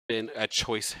been a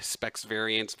choice specs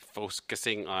variant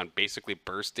focusing on basically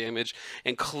burst damage,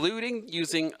 including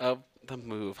using the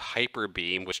move Hyper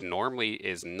Beam, which normally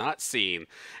is not seen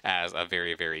as a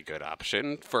very, very good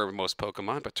option for most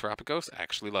Pokemon, but Terapagos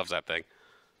actually loves that thing.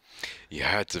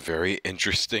 Yeah, it's a very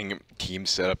interesting team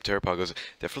setup. Terapagos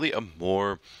definitely a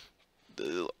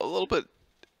little bit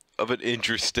of an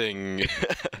interesting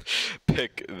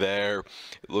pick there.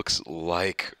 It looks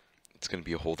like it's going to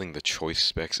be holding the choice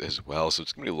specs as well, so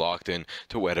it's going to be locked in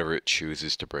to whatever it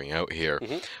chooses to bring out here.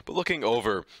 But looking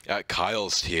over at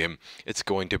Kyle's team, it's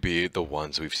going to be the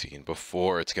ones we've seen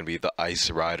before. It's going to be the Ice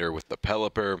Rider with the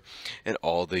Pelipper and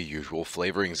all the usual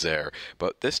flavorings there.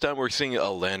 But this time we're seeing a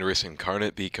Landorus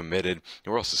Incarnate be committed,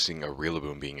 and we're also seeing a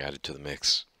Rillaboom being added to the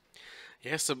mix.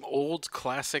 Yeah, some old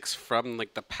classics from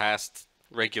like the past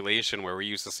regulation where we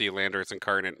used to see Landorus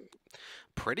Incarnate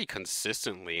pretty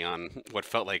consistently on what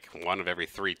felt like one of every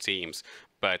 3 teams.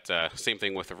 But same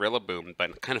thing with the Rillaboom,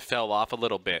 but kind of fell off a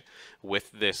little bit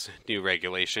with this new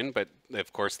regulation. But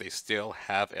of course, they still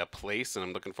have a place, and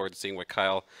I'm looking forward to seeing what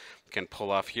Kyle can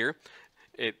pull off here.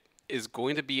 It is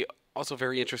going to be also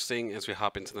very interesting as we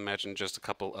hop into the match in just a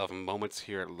couple of moments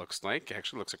here, it looks like.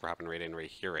 Actually, looks like we're hopping right in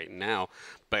right here, right now.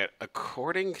 But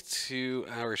according to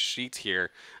our sheet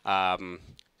here,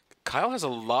 Kyle has a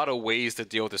lot of ways to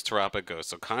deal with this Terapagos,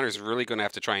 so Connor's really going to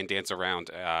have to try and dance around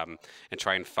and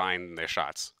try and find their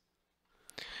shots.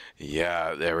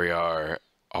 Yeah, there we are.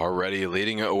 Already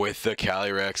leading it with the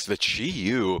Calyrex, the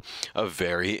Chi-Yu, a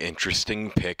very interesting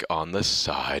pick on the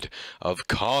side of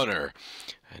Connor.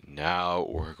 And now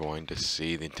we're going to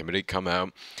see the Intimidate come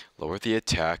out, lower the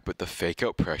attack, but the fake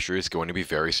out pressure is going to be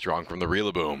very strong from the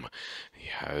Rillaboom. He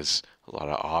has a lot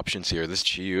of options here. This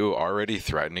Chi-Yu already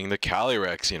threatening the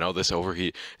Calyrex. You know, this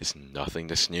overheat is nothing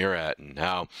to sneer at. And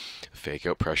now fake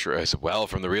out pressure as well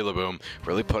from the Rillaboom,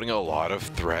 really putting a lot of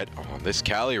threat on this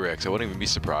Calyrex. I wouldn't even be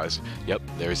surprised. Yep,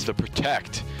 there's the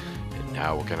Protect. And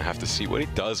now we're going to have to see what he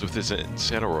does with his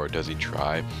Incineroar. Does he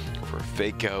try for a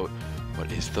fake out? What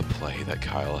is the play that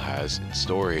Kyle has in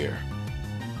store here?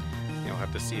 You'll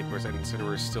have to see. Of course, that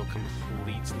Incineroar is still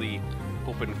completely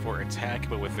open for attack,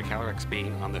 but with the Calyrex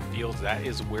being on the field, that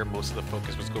is where most of the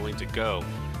focus was going to go.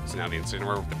 So now the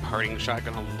Incineroar with the parting shot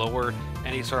going to lower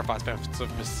any sort of offensive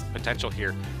potential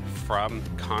here from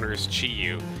Connor's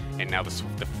Chi-Yu. And now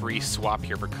the free swap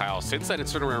here for Kyle. Since that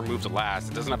Incineroar moves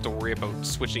last, it doesn't have to worry about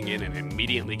switching in and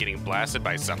immediately getting blasted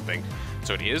by something.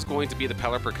 So it is going to be the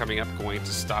Pelipper coming up, going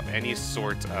to stop any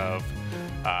sort of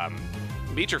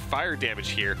major fire damage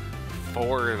here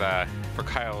for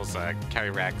Kyle's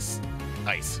Calyrex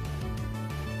Ice.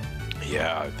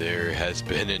 Yeah, there has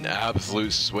been an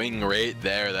absolute swing rate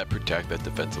there. That Protect, that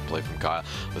defensive play from Kyle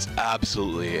was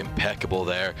absolutely impeccable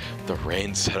there. The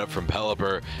rain setup from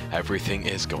Pelipper, everything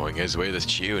is going his way. This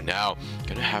Chi-Yu now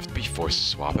gonna have to be forced to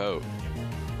swap out.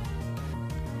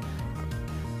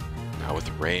 Now with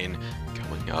rain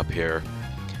coming up here,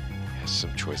 he has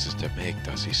some choices to make.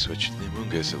 Does he switch to the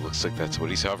Amoonguss? It looks like that's what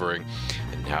he's hovering.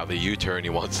 And now the U-turn, he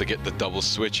wants to get the double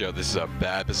switch out. This is a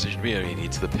bad position to be in. He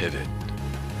needs the pivot.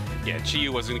 Yeah,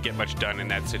 Chi-Yu wasn't going to get much done in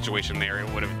that situation there. It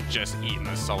would have just eaten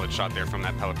a solid shot there from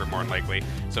that Pelipper more than likely.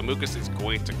 So Amoonguss is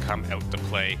going to come out to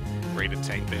play, ready to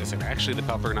tank this. And actually the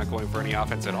Pelipper not going for any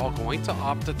offense at all, going to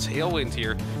opt a Tailwind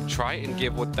here. Try and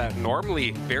give what that normally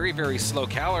very, very slow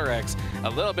Calyrex a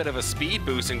little bit of a speed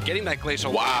boost, and getting that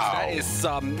Glacial Lance. That is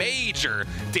some major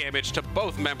damage to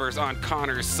both members on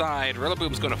Connor's side.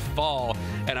 Rillaboom's going to fall,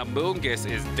 and Amoonguss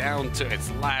is down to its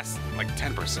last like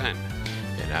 10%.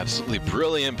 An absolutely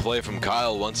brilliant play from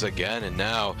Kyle once again, and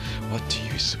now what do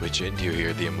you switch into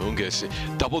here? The Amoonguss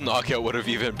double knockout would have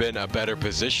even been a better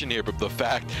position here, but the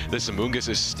fact this Amoonguss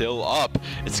is still up,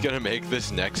 it's going to make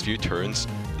this next few turns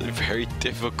very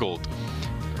difficult.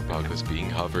 Terapagos being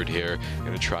hovered here,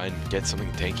 going to try and get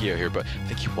something tanky out here, but I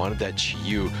think he wanted that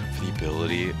Chi-Yu for the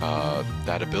ability,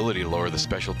 that ability to lower the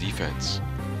special defense.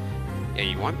 Yeah,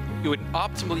 you want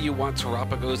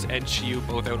Terapagos and Chi-Yu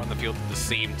both out on the field at the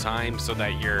same time so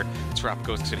that your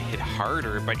Terapagos could hit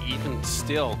harder, but even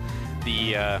still,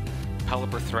 the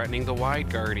Pelipper threatening the wide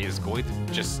guard is going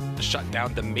to just shut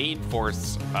down the main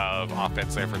force of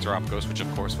offense there for Terapagos, which of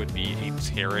course would be a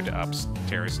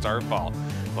Terra Starfall.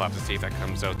 We'll have to see if that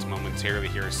comes out momentarily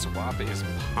here. Swap is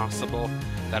possible.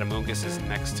 That Amoonguss is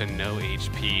next to no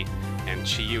HP, and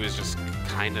Chi-Yu is just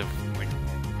kind of like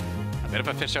bit of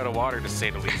a fish out of water, to say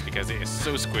the least, because it is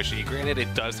so squishy. Granted,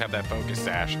 it does have that focus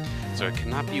sash, so it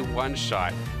cannot be one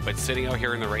shot, but sitting out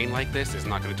here in the rain like this is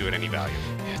not going to do it any value.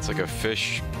 It's like a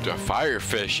fire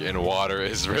fish in water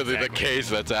is really the case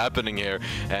that's happening here.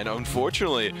 And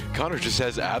unfortunately, Connor just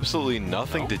has absolutely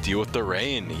nothing to deal with the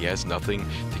rain. He has nothing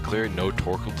to clear, no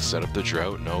Torkoal to set up the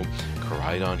drought, no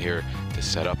Koraidon here to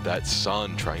set up that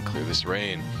sun, try and clear this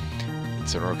rain.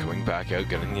 Incineroar coming back out,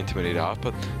 getting the Intimidate off,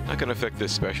 but not going to affect the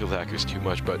special attackers too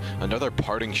much. But another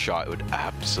parting shot would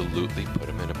absolutely put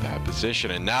him in a bad position.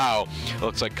 And now it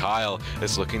looks like Kyle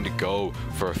is looking to go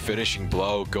for a finishing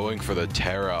blow, going for the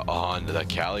Terra on the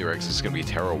Calyrex. This is going to be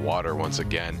Terra Water once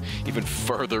again, even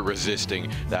further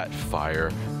resisting that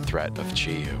fire threat of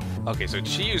Chi-Yu. Okay, so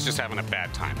Chi-Yu's just having a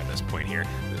bad time at this point here.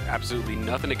 Absolutely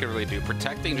nothing it can really do.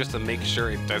 Protecting just to make sure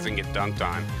it doesn't get dunked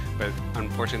on. But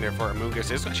unfortunately, therefore,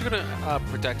 Amoonguss is actually going to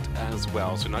protect as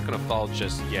well. So not going to fall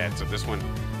just yet. So this one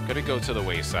going to go to the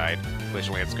wayside.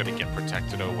 Glacial Lance going to get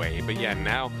protected away. But yeah,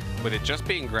 now with it just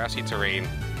being grassy terrain,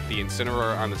 the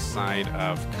Incineroar on the side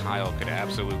of Kyle could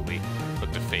absolutely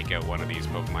look to fake out one of these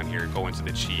Pokemon here, go into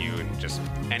the Chi-Yu, and just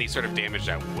any sort of damage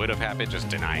that would have happened, just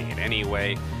denying it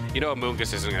anyway. You know,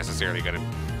 Amoonguss isn't necessarily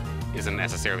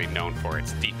known for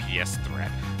its DPS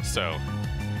threat, so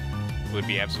it would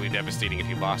be absolutely devastating if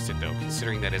he lost it, though,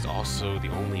 considering that is also the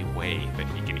only way that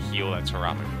he can heal that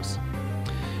Terrapagos.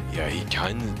 Yeah,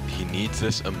 he needs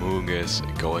this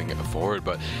Amoonguss going forward,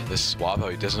 but the swap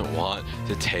out, he doesn't want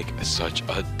to take such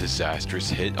a disastrous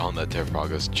hit on that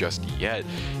Terrapagos just yet.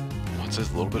 He wants a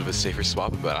little bit of a safer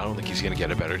swap, but I don't think he's going to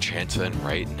get a better chance than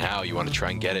right now. You want to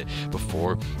try and get it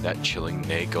before that Chilling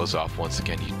Nade goes off once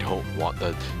again. You don't want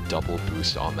the double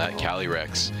boost on that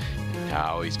Calyrex.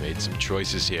 Now he's made some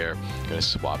choices here. Going to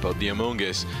swap out the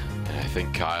Amoonguss, and I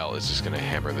think Kyle is just going to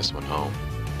hammer this one home.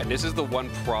 And this is the one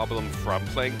problem from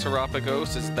playing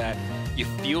Terrapagos, is that you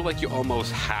feel like you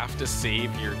almost have to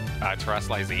save your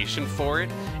terrestrialization for it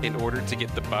in order to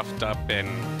get the buffed up and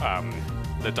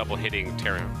the double hitting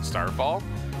Terra Starfall.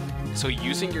 So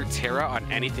using your Terra on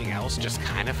anything else just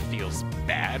kind of feels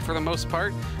bad for the most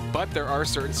part, but there are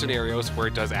certain scenarios where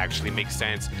it does actually make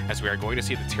sense, as we are going to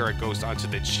see the Terra Ghost onto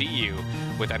the Chi-Yu,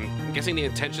 with, I'm guessing, the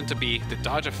intention to be to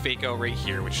dodge a fake out right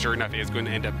here, which sure enough is going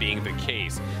to end up being the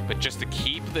case, but just to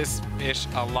keep this fish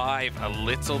alive a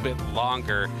little bit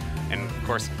longer. And of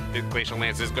course, the Glacial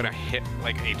Lance is going to hit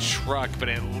like a truck, but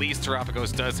at least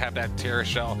Terrapagos does have that Terra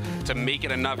Shell to make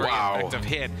it another effective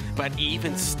hit. But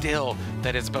even still,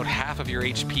 that is about half of your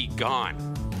HP gone.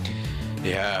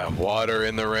 Yeah, water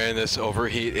in the rain. This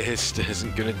overheat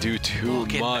isn't going to do too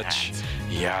much.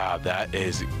 Yeah, that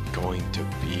is going to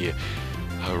be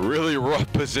a really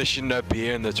rough position to be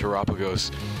in. The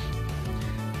Terrapagos,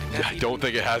 I don't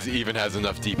think it even has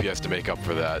enough DPS to make up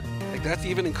for that. Like, that's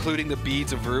even including the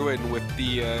Beads of Ruin with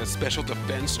the special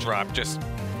defense drop. Just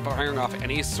firing off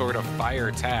any sort of fire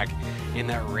attack in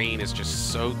that rain is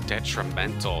just so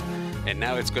detrimental. And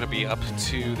now it's going to be up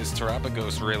to this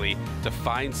Terrapagos, really, to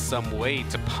find some way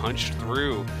to punch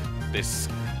through this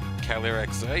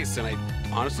Calyrex Ice. And I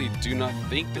honestly do not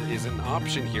think there is an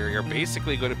option here. You're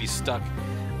basically going to be stuck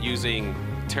using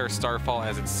Terra Starfall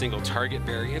as its single target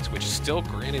variant, which still,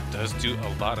 granted, does do a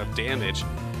lot of damage.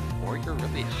 Or you're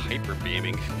really hyper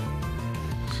beaming.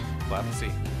 We'll have to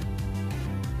see.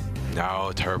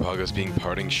 Now Terrapagos being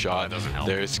parting shot. Doesn't help.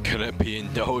 There's gonna be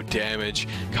no damage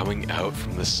coming out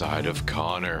from the side of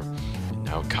Connor. And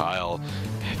now Kyle,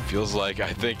 it feels like,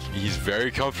 I think he's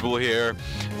very comfortable here.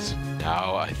 So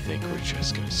now I think we're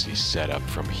just gonna see setup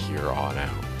from here on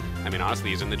out. I mean, honestly,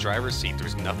 he's in the driver's seat.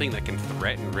 There's nothing that can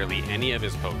threaten really any of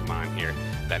his Pokemon here.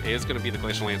 That is going to be the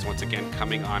Glacial Lance once again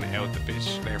coming on out. The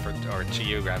fish there, or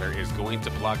Chi-Yu rather, is going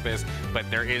to block this, but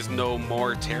there is no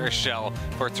more Terra Shell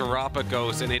for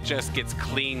Terrapagos, and it just gets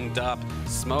cleaned up,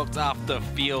 smoked off the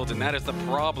field, and that is the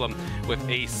problem with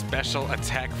a special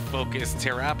attack focused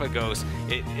Terrapagos.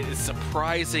 It is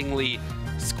surprisingly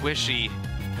squishy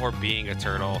for being a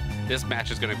turtle. This match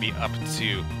is going to be up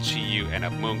to Chi-Yu and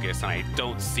Amoonguss, and I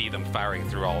don't see them firing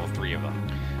through all three of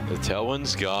them. The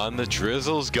Tailwind's gone, the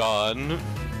Drizzle's gone.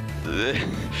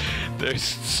 There's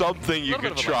something you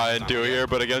could try and do here,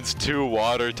 but against two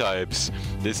water types,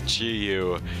 this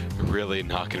Chi-Yu really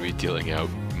not going to be dealing out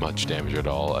much damage at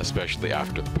all, especially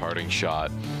after the parting shot.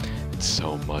 It's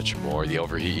so much more. The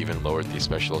overheat even lowered the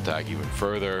special attack even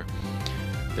further.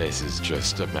 This is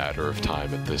just a matter of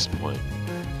time at this point.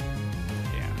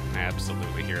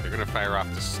 Absolutely here. They're going to fire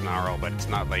off the Snarl, but it's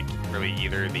not like really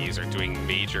either of these are doing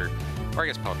major Or I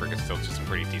guess Pelipper gets still just some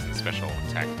pretty decent special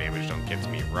attack damage, don't get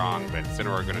me wrong, but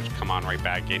Incineroar going to come on right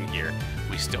back in here.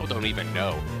 We still don't even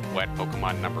know what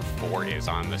Pokemon number 4 is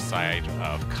on the side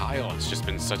of Kyle. It's just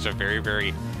been such a very,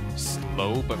 very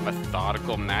slow but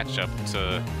methodical matchup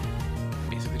to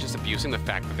basically just abusing the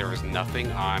fact that there was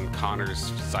nothing on Connor's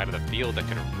side of the field that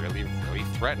could really, really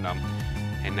threaten him.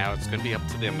 And now it's going to be up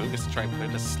to the Amoonguss to try and put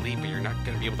it to sleep, but you're not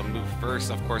going to be able to move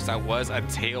first. Of course, that was a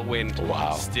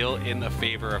Tailwind still in the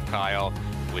favor of Kyle,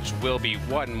 which will be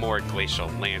one more Glacial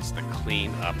Lance to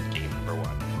clean up game number 1.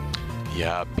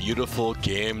 Yeah, beautiful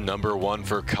game number 1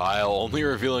 for Kyle, only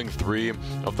revealing 3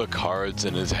 of the cards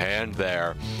in his hand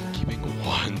there, keeping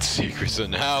 1 secret. So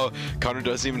now Connor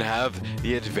doesn't even have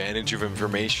the advantage of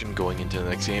information going into the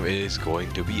next game. It is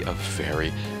going to be a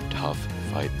very tough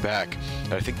fight back.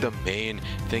 And I think the main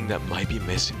thing that might be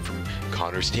missing from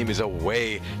Connor's team is a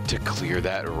way to clear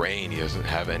that rain. He doesn't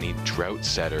have any drought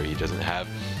setter. He doesn't have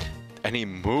any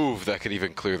move that could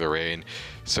even clear the rain.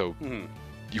 So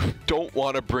you don't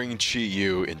want to bring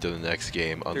Chi-Yu into the next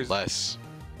game unless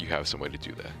you have some way to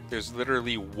do that. There's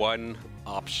literally one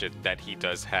option that he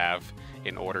does have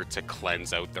in order to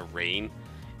cleanse out the rain,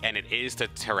 and it is to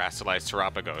Terrasilize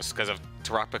Terapagos, because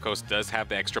Terapagos does have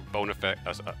the extra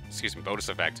bonus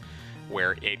effect,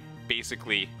 where it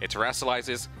basically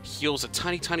Terrasilizes, heals a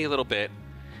tiny little bit,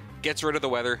 gets rid of the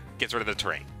weather, gets rid of the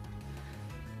terrain.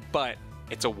 But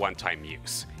it's a one-time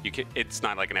use. It's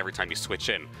not like an every time you switch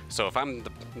in. So if I'm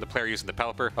the player using the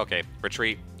Pelipper, okay,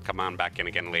 retreat, come on back in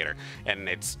again later, and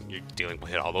you're dealing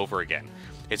with it all over again.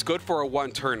 It's good for a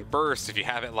one-turn burst if you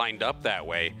have it lined up that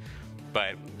way.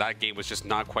 But that game was just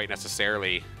not quite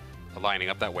necessarily lining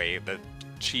up that way. The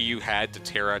Chi-Yu had to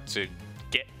Terra to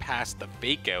get past the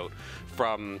fake out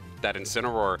from that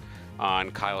Incineroar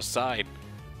on Kyle's side,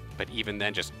 but even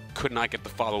then just could not get the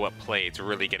follow-up play to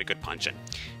really get a good punch in.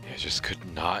 Yeah, just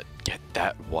could not get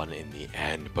that one in the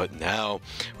end. But now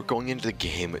we're going into the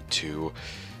game 2.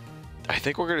 I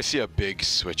think we're going to see a big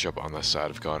switch up on the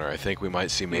side of Connor. I think we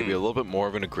might see maybe a little bit more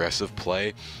of an aggressive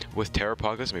play with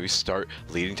Terrapagos. Maybe start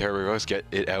leading Terrapagos, get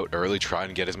it out early, try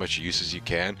and get as much use as you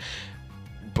can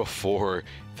before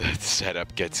the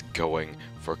setup gets going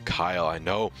for Kyle. I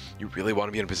know you really want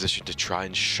to be in a position to try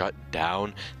and shut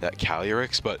down that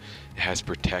Calyrex, but it has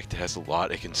Protect, it has a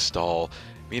lot it can stall.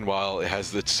 Meanwhile, it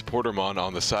has the Supportermon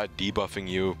on the side debuffing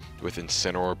you with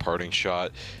Incineroar, Parting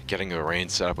Shot, getting a rain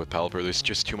set up with Pelipper. There's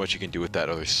just too much you can do with that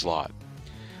other slot.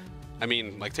 I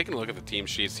mean, like taking a look at the team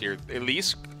sheets here, at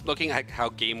least looking at how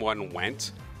game 1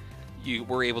 went, you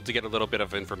were able to get a little bit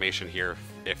of information here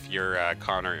if you're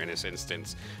Connor in this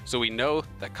instance. So we know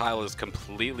that Kyle is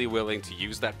completely willing to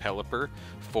use that Pelipper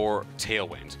for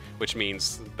Tailwind, which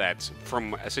means that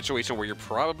from a situation where you're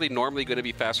probably normally going to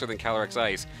be faster than Calyrex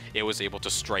Ice, it was able to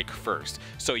strike first.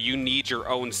 So you need your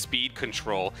own speed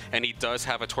control, and he does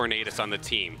have a Tornadus on the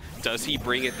team. Does he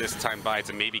bring it this time by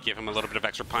to maybe give him a little bit of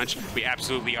extra punch? We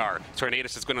absolutely are.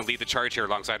 Tornadus is going to lead the charge here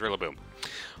alongside Rillaboom.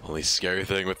 Only scary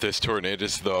thing with this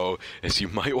Tornadus, though, is you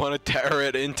might want to tear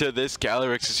it into this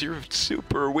Calyrex, as you're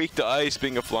super weak to ice.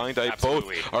 Being a flying type,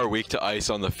 both are weak to ice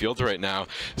on the field right now.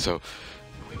 So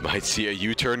we might see a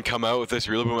U-turn come out with this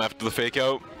Rillaboom after the fake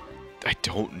out. I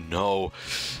don't know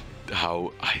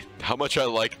how much I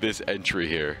like this entry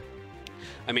here.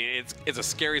 I mean, it's a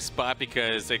scary spot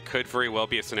because it could very well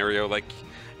be a scenario like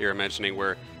you're mentioning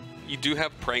where you do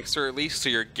have Prankster at least, so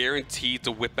you're guaranteed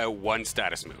to whip out one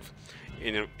status move.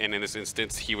 And in this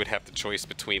instance, he would have the choice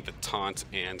between the Taunt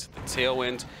and the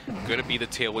Tailwind. Going to be the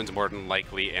Tailwind more than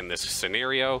likely in this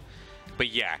scenario. But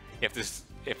yeah,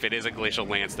 if it is a Glacial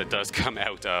Lance that does come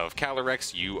out of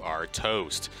Calyrex, you are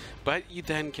toast. But you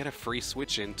then get a free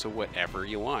switch into whatever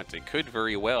you want. It could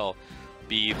very well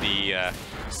be the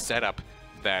setup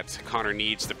that Connor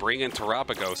needs to bring in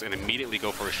Terapagos and immediately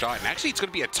go for a shot. And actually, it's going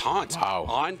to be a Taunt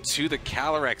onto the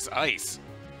Calyrex Ice.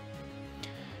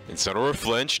 Incineroar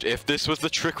flinched. If this was the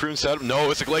Trick Room setup, no,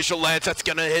 it's a Glacial Lance. That's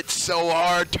going to hit so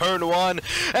hard. Turn 1,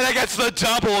 and it gets the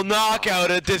double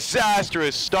knockout. A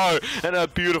disastrous start, and a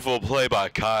beautiful play by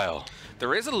Kyle.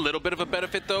 There is a little bit of a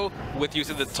benefit, though, with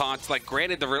using the taunts. Like,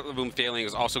 granted, the Rillaboom failing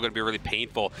is also going to be really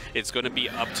painful. It's going to be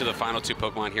up to the final 2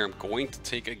 Pokemon here. I'm going to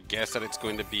take a guess that it's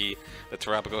going to be the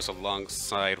Terapagos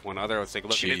alongside one other. Let's take a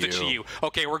look. It is the Chi-Yu.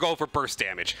 Okay, we're going for burst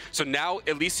damage. So now,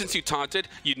 at least since you taunted,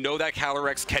 you know that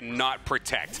Calyrex cannot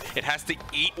protect. It has to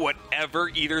eat whatever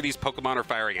either of these Pokemon are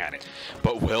firing at it.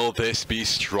 But will this be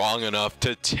strong enough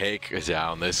to take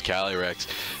down this Calyrex?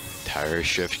 Tire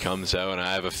Shift comes out, and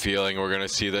I have a feeling we're going to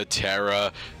see the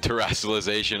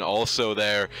Terrassilization also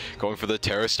there, going for the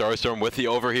Terra Starstorm with the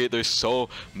Overheat. There's so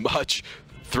much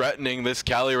threatening this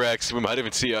Calyrex. We might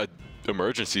even see a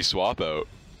emergency swap out.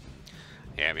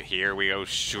 And here we go.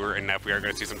 Sure enough, we are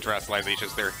going to see some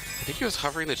terrestrializations there. I think he was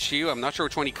hovering the Chiyu. I'm not sure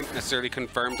which one he necessarily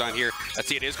confirmed on here. Let's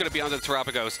see, it is going to be on the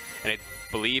Terapagos, and I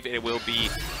believe it will be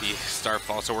the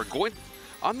Starfall. So we're going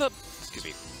on the, excuse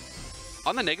me,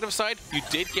 on the negative side, you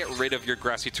did get rid of your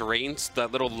grassy terrains. The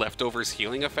little leftovers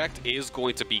healing effect is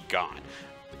going to be gone.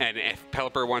 And if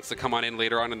Pelipper wants to come on in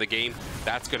later on in the game,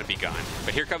 that's going to be gone.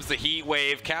 But here comes the Heat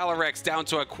Wave. Calyrex down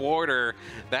to a quarter.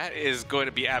 That is going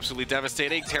to be absolutely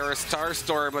devastating. Terra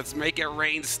Starstorm, let's make it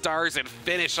rain stars and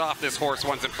finish off this horse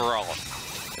once and for all.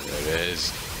 There it is.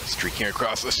 Streaking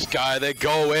across the sky, they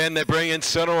go in, they bring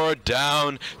Incineroar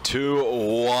down to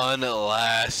one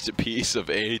last piece of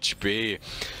HP.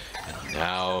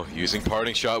 Now, using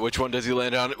Parting Shot, which one does he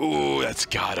land on? Ooh, that's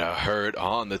gotta hurt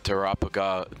on the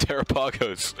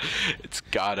Terapagos. It's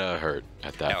gotta hurt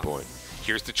at that point.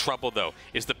 Here's the trouble, though,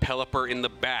 is the Pelipper in the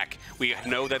back. We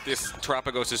know that this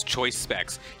Terapagos is choice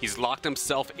specs. He's locked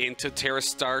himself into Terra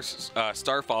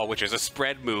Starfall, which is a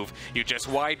spread move. You just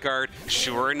wide guard.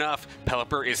 Sure enough,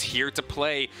 Pelipper is here to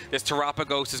play. This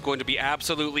Terapagos is going to be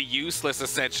absolutely useless,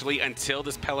 essentially, until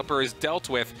this Pelipper is dealt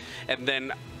with. And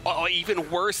then, oh, even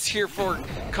worse here for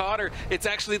Connor, it's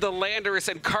actually the Landorus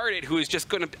Incarnate who is just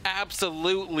going to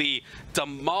absolutely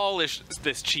demolish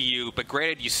this Chiyu. But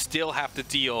granted, you still have to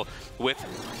deal with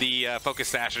the Focus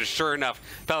Sash. And sure enough,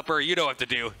 Pelipper, you know what to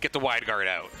do. Get the wide guard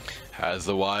out. Has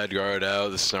the wide guard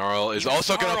out. The Snarl is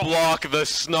also going to block the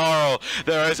Snarl.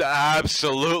 There is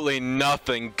absolutely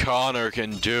nothing Connor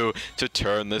can do to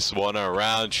turn this one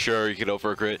around. Sure, you can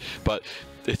overcrit, but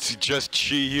it's just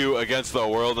Chiyu against the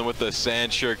world, and with the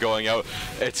Sandshear going out,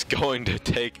 it's going to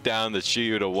take down the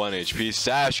Chiyu to 1 HP.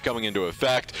 Sash coming into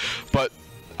effect, but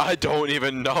I don't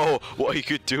even know what you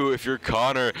could do if you're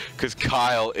Connor, because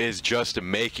Kyle is just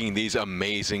making these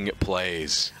amazing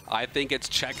plays. I think it's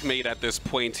checkmate at this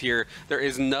point here. There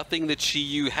is nothing that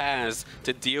Chiyu has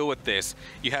to deal with this.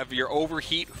 You have your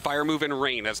Overheat, Fire Move, and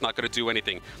Rain. That's not going to do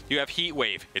anything. You have Heat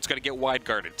Wave. It's going to get wide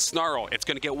guarded. Snarl. It's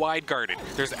going to get wide guarded.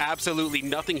 There's absolutely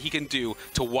nothing he can do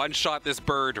to one-shot this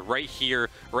bird right here,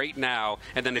 right now.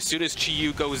 And then as soon as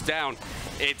Chiyu goes down,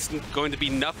 it's going to be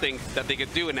nothing that they can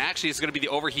do. And actually, it's going to be the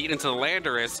Overheat into the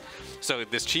Landorus. So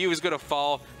this Chiyu is going to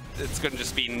fall. It's going to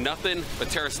just be nothing but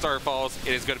Terra Starfalls.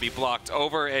 It is going to be blocked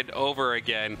over and over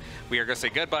again. We are going to say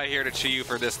goodbye here to Chiyu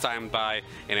for this time by,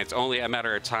 and it's only a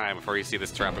matter of time before you see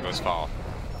this Terapagos fall.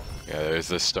 Yeah, there's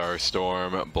the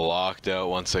Starstorm blocked out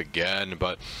once again,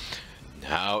 but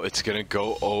now it's going to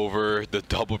go over. The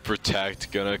double protect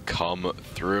going to come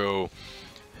through.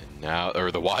 Now, or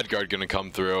the wide guard going to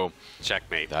come through.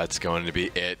 Checkmate. That's going to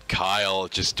be it. Kyle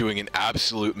just doing an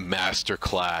absolute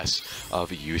masterclass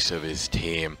of use of his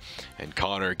team. And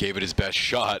Connor gave it his best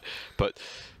shot, but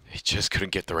he just couldn't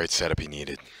get the right setup he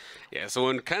needed. Yeah, so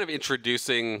when kind of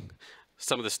introducing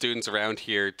some of the students around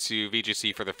here to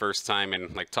VGC for the first time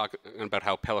and like talking about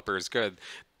how Pelipper is good,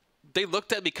 they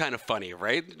looked at me kind of funny,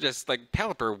 right? Just like,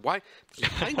 Pelipper, why? You're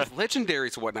playing with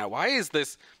legendaries and whatnot. Why is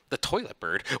this the toilet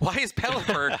bird? Why is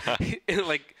Pelipper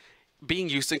like being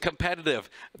used in competitive?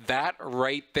 That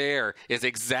right there is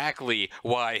exactly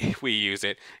why we use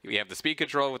it. We have the speed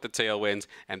control with the tailwinds,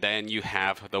 and then you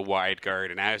have the wide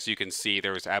guard. And as you can see,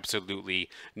 there was absolutely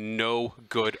no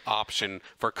good option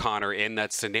for Connor in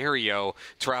that scenario.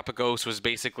 Terapagos was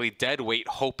basically dead weight,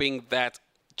 hoping that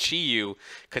Chiyu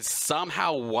could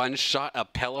somehow one-shot a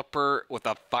Pelipper with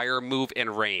a fire move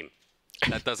and rain.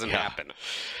 That doesn't happen.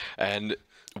 And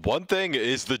one thing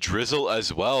is the drizzle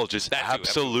as well, just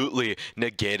absolutely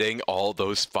negating all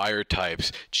those fire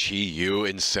types.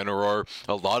 Chiyu, Incineroar,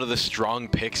 a lot of the strong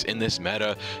picks in this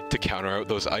meta to counter out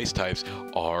those ice types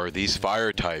are these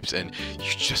fire types, and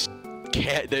you just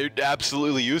can't, they're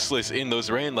absolutely useless in those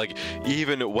rain. Like,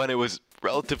 even when it was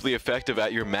relatively effective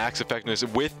at your max effectiveness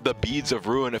with the Beads of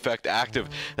Ruin effect active,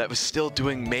 that was still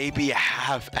doing maybe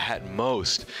half at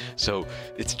most. So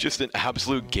it's just an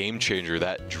absolute game changer,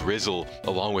 that drizzle,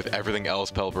 along with everything else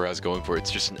Pelipper has going for it.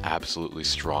 It's just an absolutely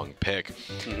strong pick.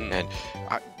 And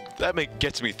that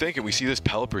gets me thinking, we see this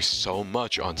Pelipper so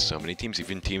much on so many teams,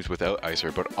 even teams without Ice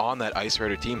Rider, but on that Ice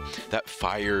Rider team, that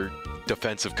fire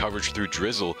defensive coverage through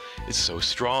drizzle is so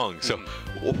strong. So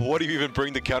what do you even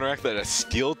bring to counteract that? A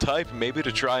steel type, maybe,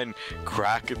 to try and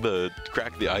crack the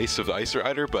ice of the Ice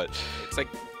Rider? But it's like,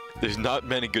 there's not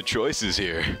many good choices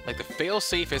here. Like, the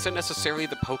fail-safe isn't necessarily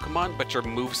the Pokemon, but your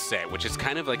moveset, which is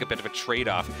kind of like a bit of a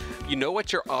trade-off. You know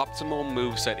what your optimal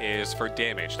moveset is for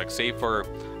damage. Like, say for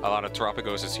a lot of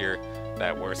Terapagoses here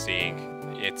that we're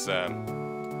seeing, it's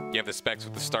you have the specs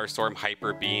with the Starstorm,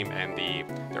 Hyper Beam, and the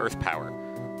Earth Power.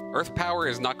 Earth Power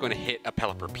is not going to hit a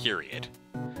Pelipper, period.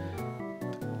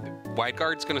 Wide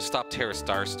Guard's going to stop Terra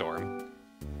Starstorm.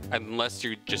 unless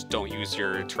you just don't use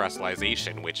your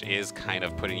terrestrialization, which is kind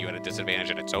of putting you at a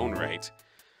disadvantage in its own right.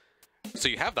 So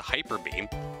you have the Hyper Beam,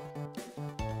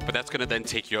 but that's going to then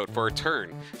take you out for a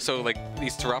turn. So like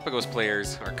these Terapagos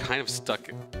players are kind of stuck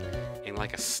in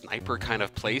like a sniper kind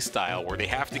of play style where they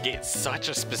have to get such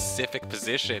a specific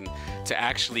position to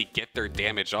actually get their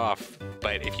damage off.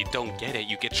 But if you don't get it,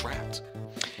 you get trapped.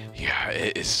 Yeah,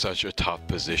 it is such a tough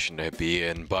position to be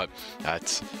in, but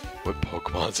that's what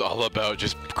Pokemon's all about,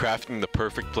 just crafting the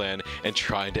perfect plan and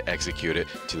trying to execute it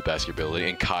to the best of your ability,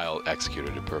 and Kyle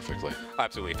executed it perfectly.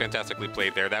 Absolutely, fantastically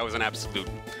played there. That was an absolute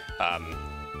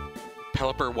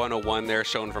Pelipper 101 there,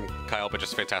 shown from Kyle, but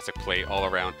just fantastic play all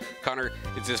around. Connor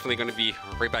is definitely going to be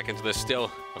right back into this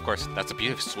still. Of course, that's a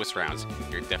beauty of Swiss rounds.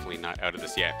 You're definitely not out of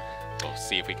this yet. We'll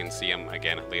see if we can see him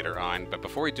again later on. But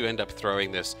before we do end up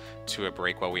throwing this to a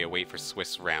break while we await for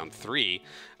Swiss round 3,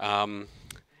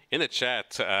 in the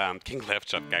chat, King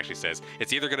Levchuk actually says,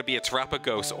 it's either going to be a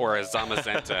Terapagos or a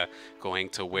Zamazenta going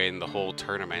to win the whole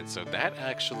tournament. So that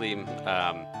actually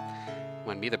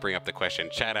wanted me to bring up the question.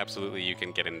 Chat, absolutely, you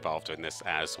can get involved in this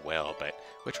as well. But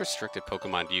which restricted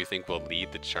Pokemon do you think will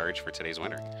lead the charge for today's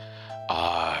winner?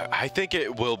 I think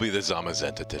it will be the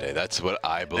Zamazenta today. That's what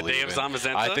I believe. The day of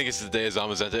Zamazenta? I think it's the day of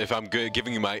Zamazenta, if I'm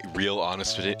giving you my real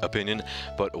honest opinion.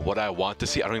 But what I want to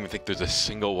see, I don't even think there's a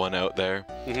single one out there.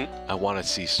 I want to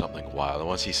see something wild. I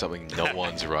want to see something no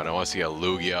one's run. I want to see a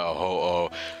Lugia, a Ho-Oh,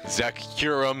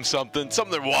 Zekrom,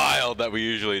 something wild that we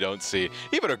usually don't see.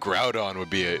 Even a Groudon would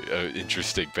be an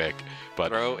interesting pick. But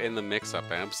throw in the mix-up,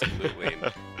 absolutely.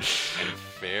 and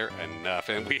fair enough.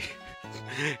 And we...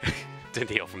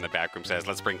 Daniel from the back room says,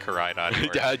 let's bring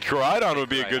Koraidon. Yeah, Koraidon would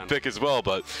be a good pick as well,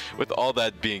 but with all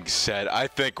that being said, I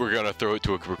think we're going to throw it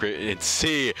to a and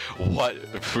see what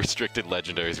restricted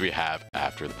legendaries we have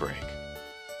after the break.